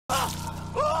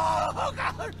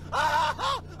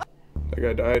That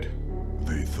guy died.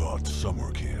 They thought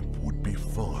summer camp would be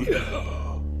fun.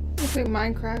 Yeah. Looks like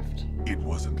Minecraft. It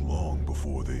wasn't long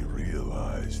before they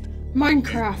realized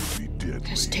Minecraft it would be deadly.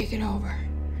 has taken over.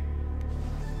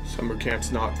 Summer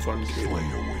camp's not fun, kid.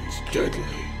 Slayaway's Deadly.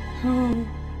 Oh.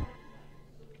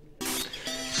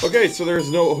 Okay, so there's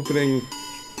no opening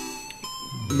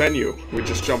menu. We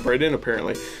just jump right in,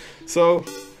 apparently. So,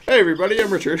 hey everybody,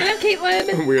 I'm Richard. I'm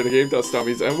Caitlin. We're the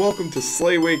GameTestDummies, and welcome to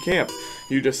Slayaway Camp.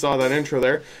 You just saw that intro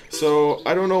there. So,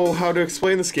 I don't know how to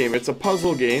explain this game. It's a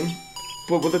puzzle game,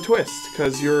 but with a twist,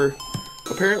 because you're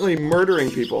apparently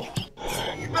murdering people.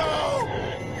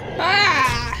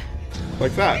 Ah!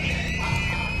 Like that.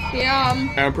 Yum.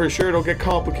 And I'm pretty sure it'll get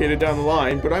complicated down the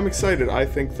line, but I'm excited. I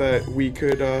think that we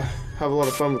could have a lot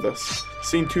of fun with this.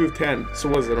 Scene 2 of 10. So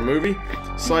what is it, a movie?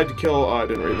 Slide to kill. Oh, I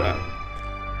didn't read that.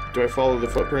 Do I follow the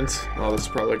footprints? Oh, this is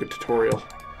probably like a tutorial.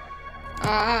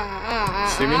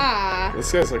 See me?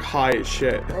 This guy's like high as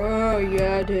shit. Oh,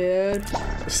 yeah, dude.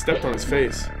 I stepped on his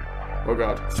face. Oh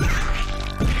god.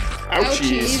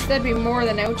 Ouchies. Ouchies! That'd be more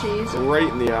than ouchies. Right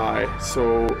in the eye.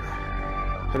 So,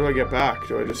 how do I get back?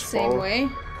 Do I just follow? Same way.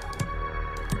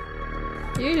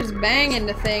 You just bang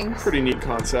into things. Pretty neat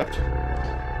concept.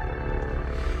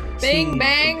 Bing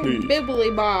bang,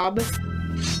 bibbly bob.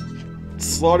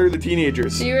 Slaughter the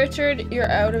teenagers. See, Richard,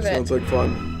 you're out of it. Sounds like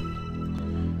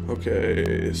fun.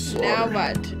 Okay, slaughter. Now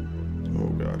what? Oh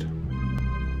god.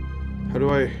 How do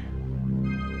I...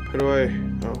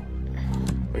 Oh.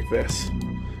 Like this.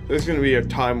 There's gonna be a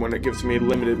time when it gives me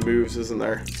limited moves, isn't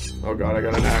there? Oh god, I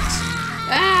got an axe.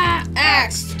 Ah!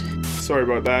 Axed! Sorry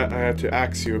about that, I had to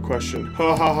axe you a question.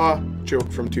 Ha ha ha!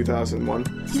 Joke from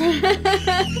 2001.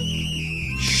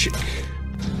 Shit.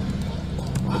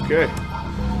 Okay.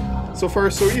 So far,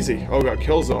 so easy. Oh god,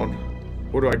 kill zone.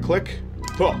 What do I click?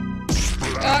 Huh.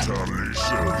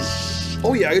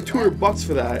 Oh yeah, I got $200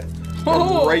 for that.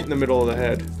 Oh. Right in the middle of the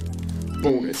head.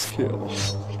 Bonus kill.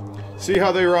 See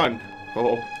how they run.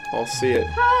 Oh, I'll see it.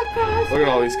 Look at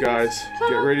all these guys.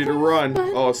 Get ready to run.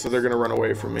 Oh, so they're gonna run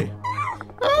away from me.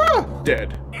 Ah!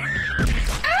 Dead.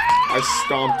 I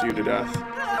stomped you to death.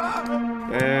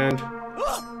 And...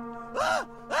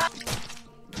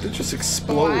 it just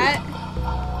exploded. What?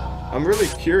 I'm really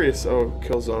curious. Oh,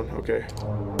 kill zone. Okay.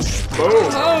 Boom!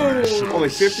 Oh. Only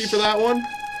 50 for that one?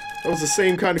 That was the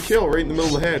same kind of kill, right in the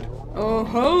middle of the head. Oh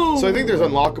ho! So I think there's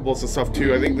unlockables and stuff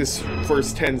too. I think this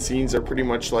first 10 scenes are pretty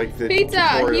much like the Pizza!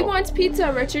 tutorial. He wants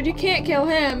pizza, Richard. You can't kill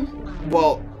him.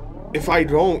 Well, if I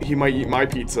don't, he might eat my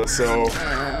pizza, so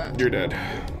you're dead.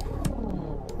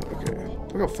 Okay.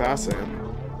 Look how fast I am.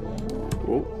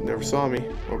 Oh, never saw me.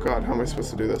 Oh god, how am I supposed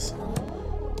to do this?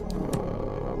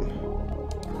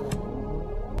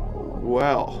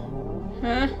 Well.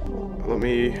 Huh? Let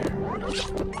me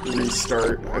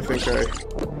restart. I think I...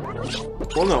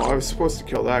 Well, no, I was supposed to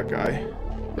kill that guy,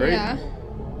 right? Yeah.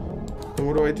 Then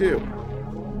what do I do?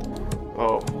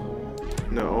 Oh.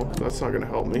 No, that's not gonna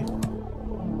help me.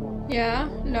 Yeah?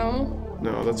 No?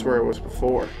 No, that's where I was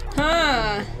before.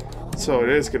 Huh? So it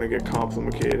is gonna get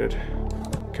complicated.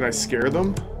 Can I scare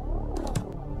them?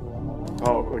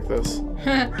 Oh, like this.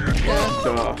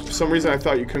 Duh. For some reason I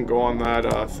thought you couldn't go on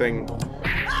that thing.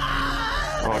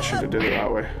 Oh, I should have did it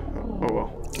that way. Oh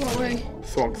well. What way?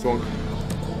 Thwunk thwunk.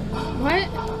 What?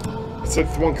 It said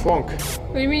thwunk thwunk.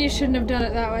 What do you mean you shouldn't have done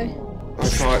it that way? I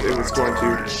thought it was going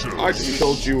to... I just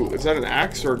killed you. Is that an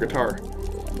axe or a guitar?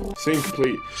 Scene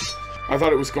complete. I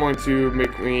thought it was going to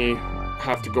make me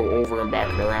have to go over and back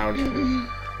and around.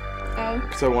 Oh.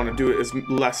 Because I want to do it as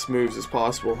less moves as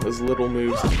possible. As little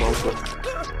moves as possible.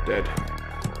 Dead.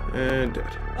 And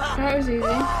dead. That was easy.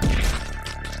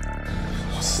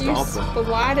 Just You stomp them.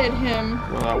 splatted him.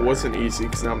 Well, that wasn't easy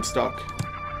because now I'm stuck.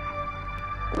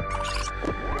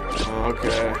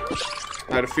 Okay.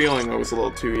 I had a feeling that was a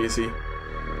little too easy.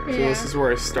 So Yeah. this is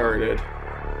where I started.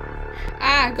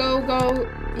 Ah, go.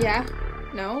 Yeah.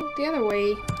 No, the other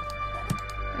way.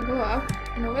 Now go up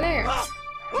and over there.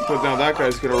 But now that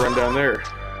guy's gonna run down there.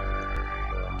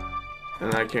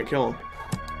 And I can't kill him.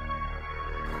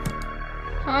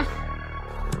 Huh?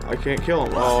 I can't kill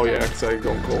him. Oh yeah, because I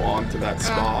don't go on to that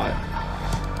spot.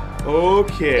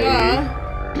 Okay.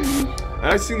 And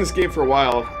I've seen this game for a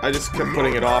while. I just kept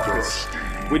putting it off because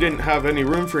we didn't have any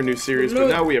room for a new series, but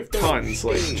now we have tons.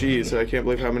 Like, geez, I can't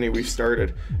believe how many we've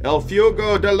started. El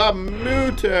Fuego de la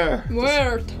Muerte.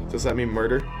 Word. Does that mean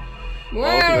murder? Oh, look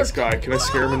at Word. this guy. Can I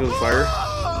scare him into the fire?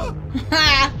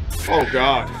 Ha! Oh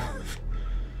god.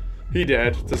 He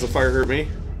dead. Does the fire hurt me?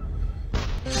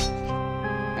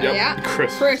 Yep. Yeah.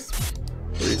 Crisp.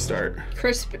 Restart.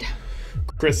 Crisped.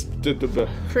 Crispy.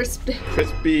 Crisped.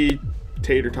 Crispy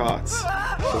tater tots.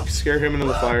 So scare him into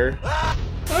the fire.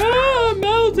 Ah,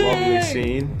 melting! Lovely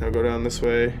scene. Now go down this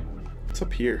way. What's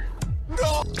up here?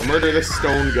 I'll murder this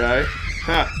stone guy.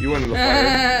 Ha! You went in the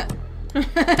fire.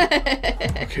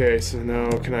 Okay, so now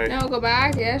can I... No, go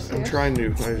back. Yes, I'm trying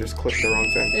to. I just clicked the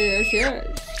wrong thing.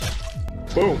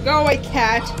 Yes. Boom. Go away,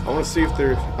 cat. I want to see if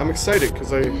there... I'm excited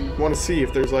because I want to see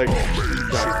if there's like...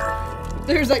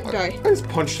 There's like die. I just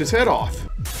punched his head off.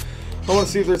 I want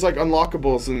to see if there's like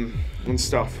unlockables and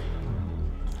stuff.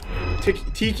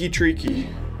 Tiki treaky.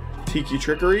 Tiki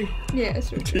trickery? Yes.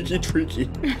 Tiki treaky.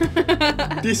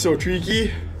 This so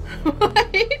tricky.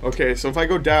 What? Okay, so if I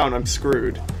go down, I'm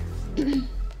screwed.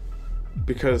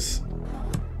 Because...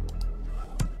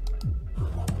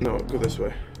 No, go this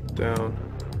way. Down.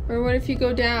 Or what if you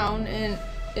go down and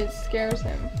it scares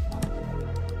him?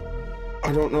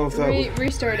 I don't know if that would...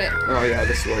 Restart it. Oh yeah,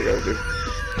 this is what I gotta do.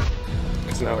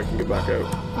 Because now I can get back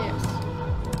out. Yes.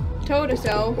 Told us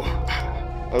so.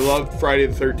 I love Friday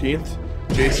the 13th.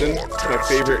 Jason, my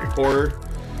favorite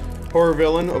horror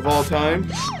villain of all time.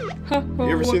 You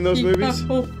ever seen those movies?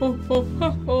 You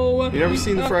never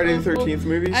seen the Friday the 13th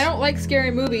movies? I don't like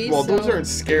scary movies. Well, those aren't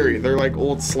scary. They're like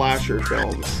old slasher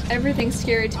films. Everything's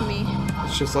scary to me.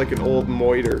 It's just like an old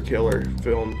moiter killer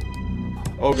film.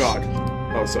 Oh god.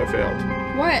 Oh, so I failed.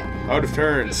 What? Out of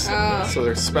turns. Oh. So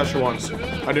there's special ones.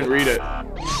 I didn't read it.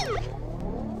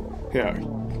 Yeah.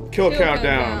 Kill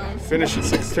countdown. Finish in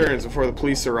 6 turns before the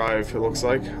police arrive, it looks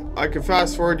like. I could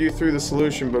fast forward you through the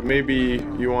solution, but maybe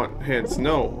you want hints.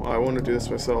 No, I want to do this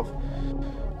myself.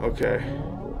 Okay.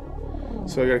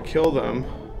 So I gotta kill them.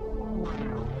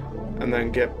 And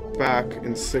then get back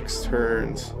in 6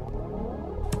 turns.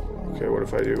 Okay, what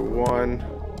if I do 1,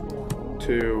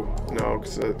 2... No,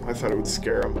 because I thought it would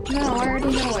scare him. No, I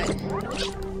already know it.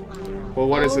 Well,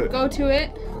 what is it? Go to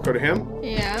it. Go to him?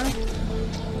 Yeah.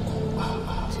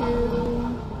 2...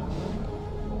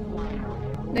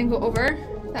 Then go over.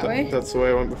 That way. That's the way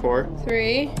I went before.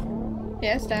 3.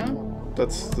 Yes, down.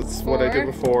 That's 4. what I did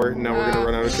before. Now we're gonna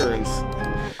run out of turns.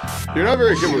 You're not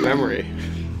very good with memory.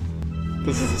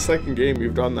 This is the second game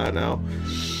you've done that now.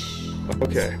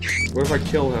 Okay. What if I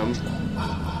kill him?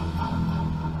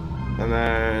 And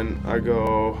then I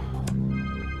go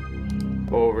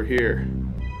over here.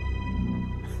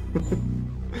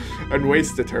 And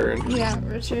waste a turn. Yeah,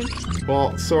 Richard.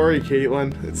 Well, sorry,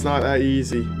 Caitlin. It's not that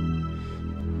easy.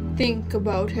 Think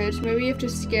about it. Maybe you have to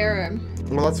scare him.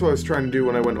 Well, that's what I was trying to do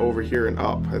when I went over here and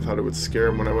up. I thought it would scare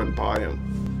him when I went by him.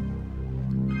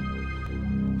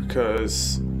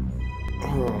 Because...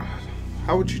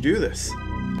 how would you do this?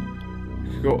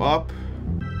 You could go up.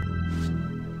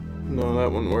 No,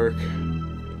 that wouldn't work.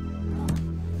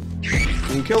 You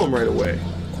can kill him right away.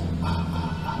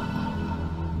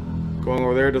 Going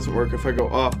over there doesn't work if I go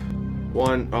up.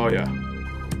 1, oh yeah.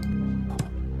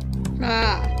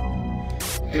 Ah.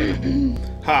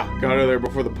 Ha! Got out of there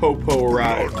before the po-po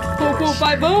arrived. Po-po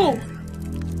 5-0!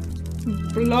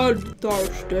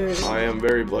 Bloodthirsty. I am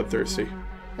very bloodthirsty.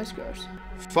 That's gross.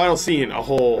 Final scene, a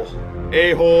hole.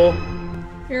 A hole.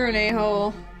 You're an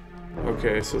a-hole.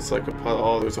 Okay, so it's like a puddle.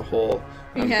 Oh, there's a hole.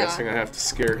 I'm guessing I have to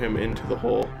scare him into the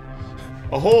hole.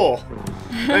 A hole!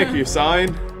 Thank you,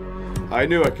 sign. I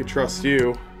knew I could trust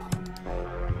you.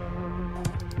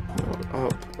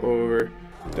 Up, over,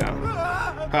 down.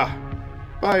 Ha!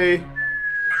 Bye!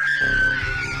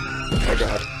 Oh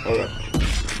god, oh god.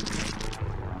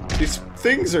 These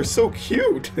things are so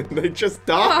cute! They just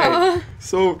die!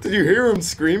 So, did you hear him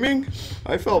screaming?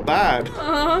 I felt bad.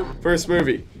 First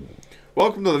movie.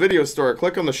 Welcome to the video store.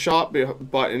 Click on the shop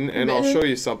button and I'll show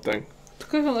you something.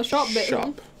 Click on the shop button.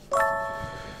 Shop.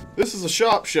 This is a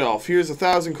shop shelf. Here's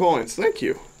 1,000 coins. Thank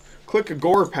you. Click a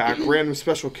gore pack, random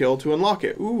special kill to unlock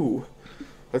it. Ooh.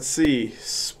 Let's see.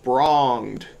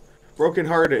 Spronged.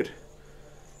 Broken-hearted.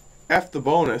 F the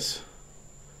bonus.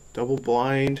 Double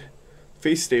blind.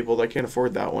 Face stapled. I can't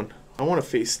afford that one. I want a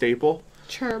face staple.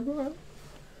 Turbo.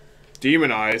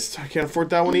 Demonized. I can't afford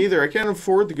that one either. I can't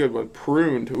afford the good one.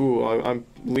 Pruned. Ooh, I'm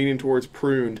leaning towards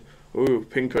pruned. Ooh,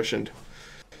 pin-cushioned.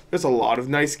 There's a lot of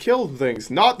nice kill things.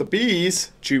 Not the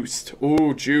bees. Juiced.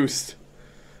 Ooh, juiced.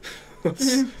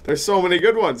 There's so many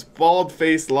good ones.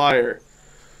 Bald-faced liar.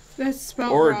 That's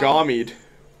spelled Origamied.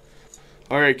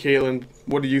 Alright, Caitlin,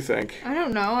 what do you think? I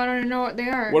don't know. I don't even know what they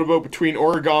are. What about between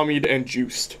origamied and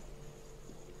juiced?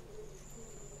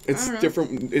 It's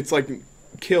different. It's like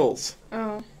kills.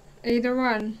 Oh. Either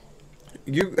one.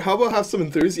 How about have some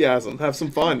enthusiasm? Have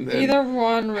some fun. Either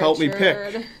one, Richard. Help me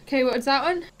pick. Okay, what's that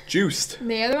one? Juiced.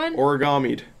 And the other one?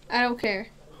 Origamied. I don't care.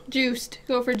 Juiced.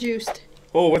 Go for juiced.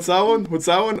 Oh, what's that one? What's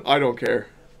that one? I don't care.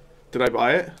 Did I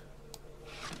buy it?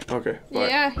 Okay. Buy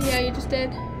it. Yeah, you just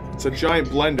did. It's a giant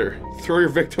blender. Throw your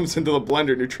victims into the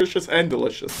blender. Nutritious and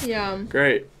delicious. Yum.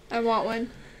 Great. I want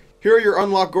one. Here are your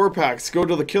unlocked gore packs. Go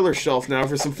to the killer shelf now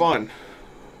for some fun.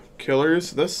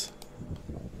 Killers, this?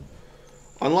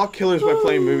 Unlock killers by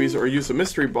playing movies or use a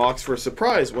mystery box for a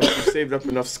surprise once you've saved up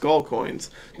enough skull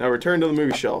coins. Now return to the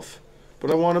movie shelf.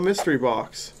 But I want a mystery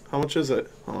box. How much is it?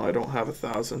 Oh, I don't have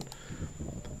 1,000.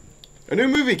 A new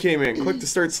movie came in. Click to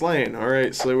start slaying.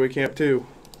 Alright, Slayaway Camp 2.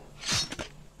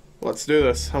 Let's do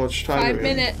this. How much time 5 do we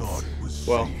have? minutes.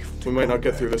 Well, we might not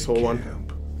get through this whole one.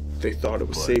 They thought it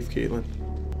was safe, Caitlin.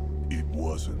 It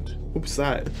wasn't. What's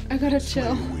that? I gotta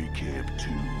chill. Slayaway Camp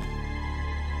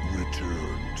 2.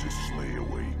 Return to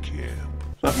Slayaway Camp.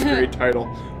 That's a great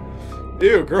title.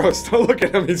 Ew, gross. Don't look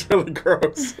at him. He's really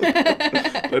gross.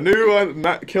 The new one,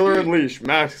 Killer Unleashed.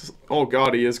 Max. Oh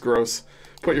god, he is gross.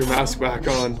 Put your mask back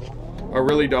on. A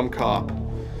really dumb cop.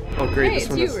 Oh great, Hey, this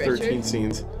one it's has you, 13 Richard.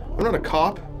 scenes. I'm not a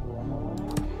cop.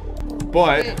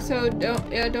 But Wait, so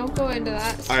don't go into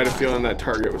that. I had a feeling that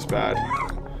target was bad.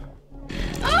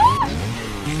 Ah!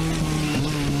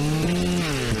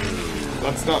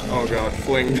 That's not. Oh god,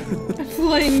 flinged.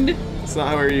 Flinged. It's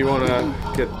not where you want to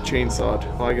get chainsawed.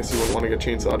 Well, I guess you wouldn't want to get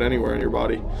chainsawed anywhere in your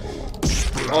body.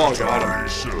 Oh, got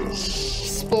him.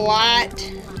 Splat.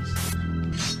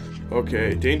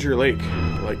 Okay, Danger Lake.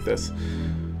 I like this.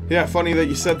 Yeah, funny that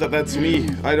you said that that's me.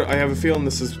 I have a feeling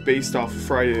this is based off of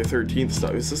Friday the 13th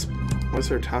stuff. Is this... What's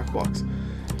their attack box?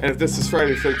 And if this is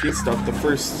Friday the 13th stuff, the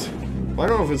first... Well, I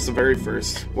don't know if it's the very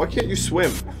first. Why can't you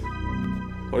swim?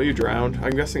 What, are you drowned?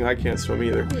 I'm guessing I can't swim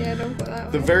either. Yeah, don't go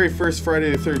that The way. very first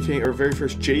Friday the 13th, or very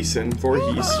first Jason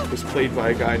Voorhees was played by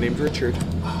a guy named Richard.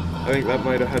 I think that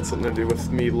might have had something to do with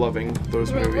me loving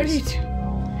those What are you movies. doing?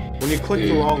 When you click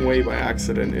the wrong way by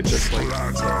accident, it just like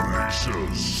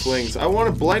flings. I want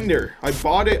a blender. I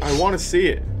bought it. I want to see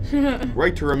it.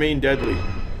 Right to remain deadly.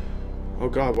 Oh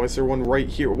god, why is there one right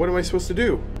here? What am I supposed to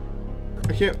do?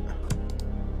 I can't...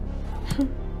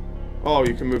 Oh,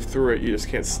 you can move through it. You just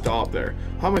can't stop there.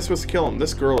 How am I supposed to kill him?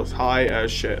 This girl is high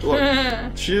as shit. Look,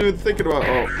 she's even thinking about...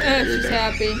 Oh, you're She's dead.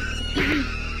 happy.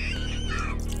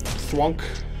 Thwunk.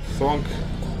 Thwunk.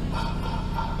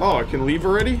 Oh, I can leave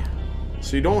already?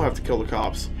 So you don't have to kill the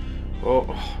cops. Oh,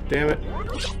 damn it.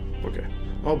 Okay.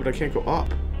 Oh, but I can't go up.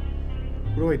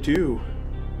 What do I do?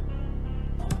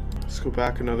 Let's go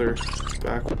back another...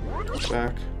 Back.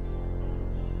 Back.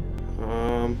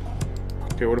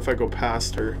 Okay, what if I go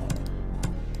past her?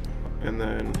 And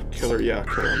then kill her? Yeah,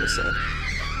 kill her on this side.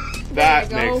 That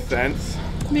There you go. makes sense.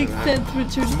 Makes sense,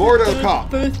 Richard. More to the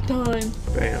cop. First time.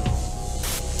 Bam.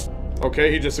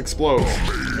 Okay, he just explodes.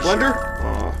 Blender?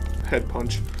 Aw, head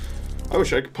punch. I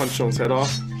wish I could punch someone's head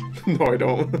off. No, I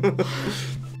don't.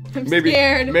 I'm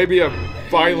scared. Maybe a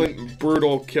violent,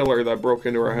 brutal killer that broke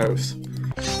into our house.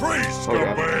 Freeze, Oh,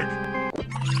 God.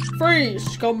 scumbag! Freeze,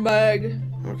 scumbag.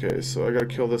 Okay, so I gotta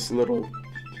kill this little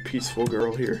peaceful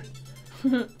girl here.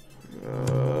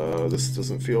 This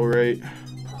doesn't feel right.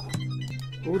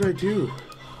 What would I do?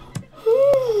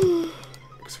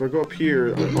 Because if I go up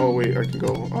here... Oh, wait, I can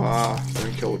go... I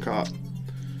can kill the cop.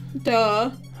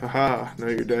 Duh. Haha, now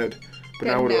you're dead. But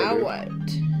Okay, now what do I do? what?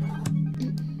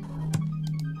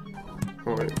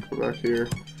 Oh wait, go back here.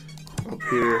 Up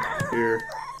here, here.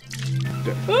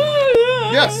 Dead.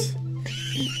 Yes!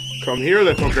 Come here,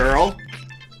 little girl.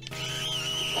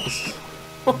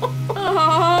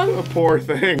 Aww. A poor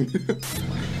thing.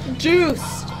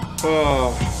 Juiced.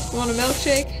 Oh, You want a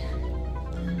milkshake?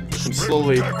 I'm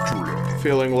slowly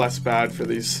feeling less bad for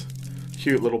these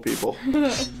cute little people.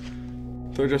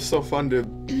 They're just so fun to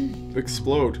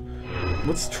explode.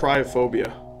 What's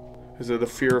triophobia? Is it a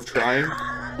fear of trying?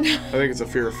 I think it's a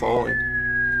fear of falling.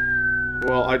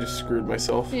 Well, I just screwed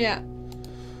myself. Yeah.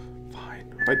 Fine.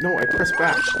 No, I press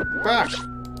back. Back!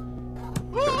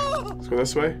 Okay, let's go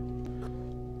this way.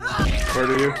 Where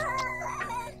do you?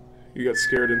 You got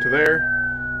scared into there.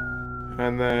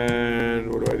 And then,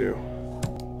 what do I do?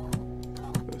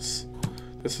 This.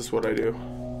 This is what I do.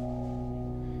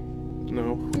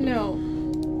 No. No.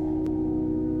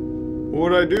 What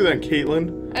do I do then,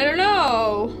 Caitlin? I don't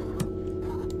know.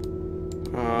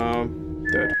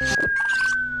 Dead.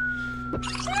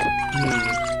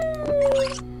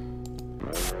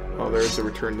 Oh, there's the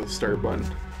return to the start button.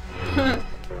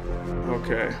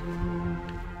 Okay.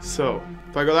 So,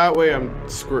 if I go that way, I'm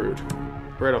screwed.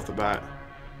 Right off the bat.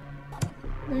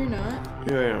 No, you're not.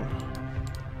 Yeah, I am.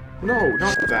 No,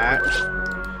 not that.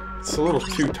 It's a little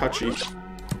too touchy.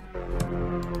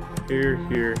 Here,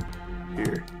 here,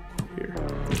 here, here.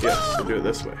 Yes, we'll do it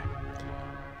this way.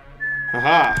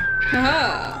 Haha!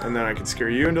 Haha. And then I can scare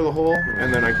you into the hole,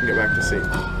 and then I can get back to safety.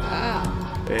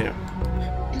 Ah. Bam.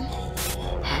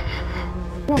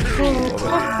 We're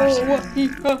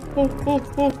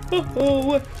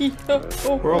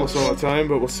almost out of time,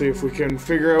 but we'll see if we can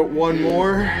figure out one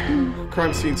more.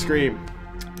 Crime scene scream.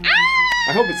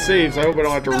 I hope it saves. I hope I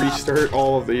don't have to restart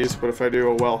all of these, but if I do,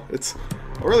 oh well. It's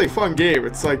a really fun game.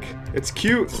 It's like, it's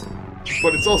cute,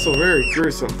 but it's also very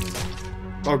gruesome.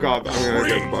 Oh god, I'm gonna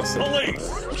get busted.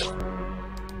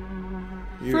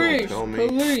 You don't tell me.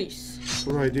 Police.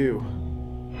 What do I do?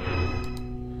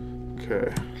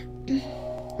 Okay.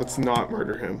 Let's not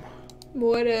murder him.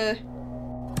 Murder.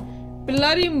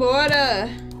 Bloody murder.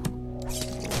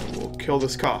 We'll kill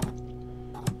this cop.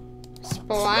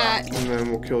 Splat. And then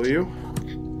we'll kill you.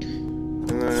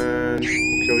 And then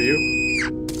we'll kill you.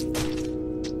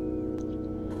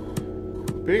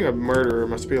 Being a murderer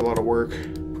must be a lot of work.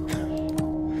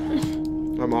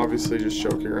 I'm obviously just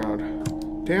joking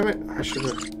around. Damn it, I should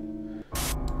have...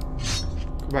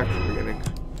 Go back to the beginning.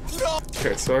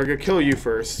 Okay, so I'm gonna kill you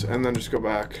first, and then just go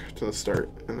back to the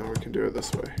start, and then we can do it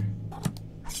this way.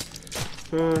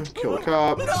 Kill the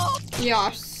cop.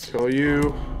 Yes. Kill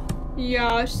you.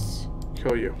 Yes.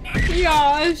 Kill you.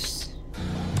 Yes.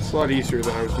 It's a lot easier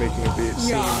than I was making it be.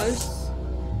 Yes.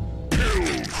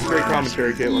 Great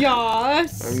commentary, Caitlin.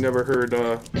 Yes. I've never heard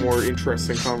a more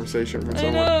interesting conversation from I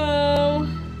someone. know.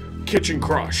 Kitchen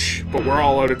Crush, but we're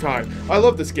all out of time. I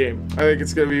love this game. I think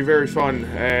it's going to be very fun,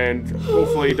 and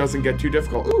hopefully it doesn't get too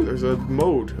difficult. Ooh, there's a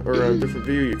mode, or a different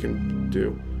view you can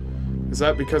do. Is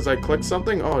that because I clicked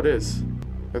something? Oh, it is,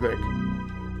 I think.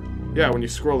 Yeah, when you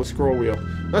scroll the scroll wheel.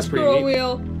 That's pretty neat. Scroll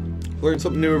wheel. Learn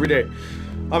something new every day.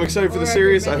 I'm excited for the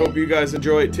series. I hope you guys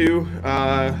enjoy it too.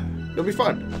 It'll be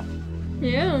fun.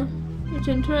 Yeah, it's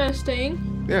interesting.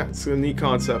 Yeah, it's a neat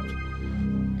concept.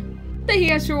 Thank you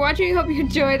guys for watching. Hope you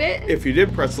enjoyed it. If you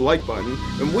did, press the like button,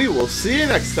 and we will see you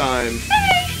next time.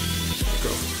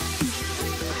 Go.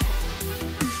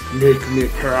 Make me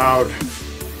proud.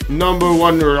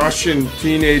 #1 Russian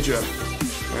teenager.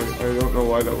 I don't know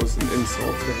why that was an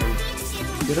insult to him.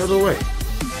 Get out of the way.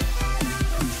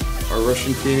 Are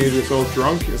Russian teenagers all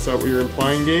drunk? Is that what you're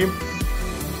implying, game?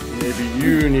 Maybe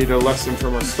you need a lesson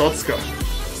from Arstotzka.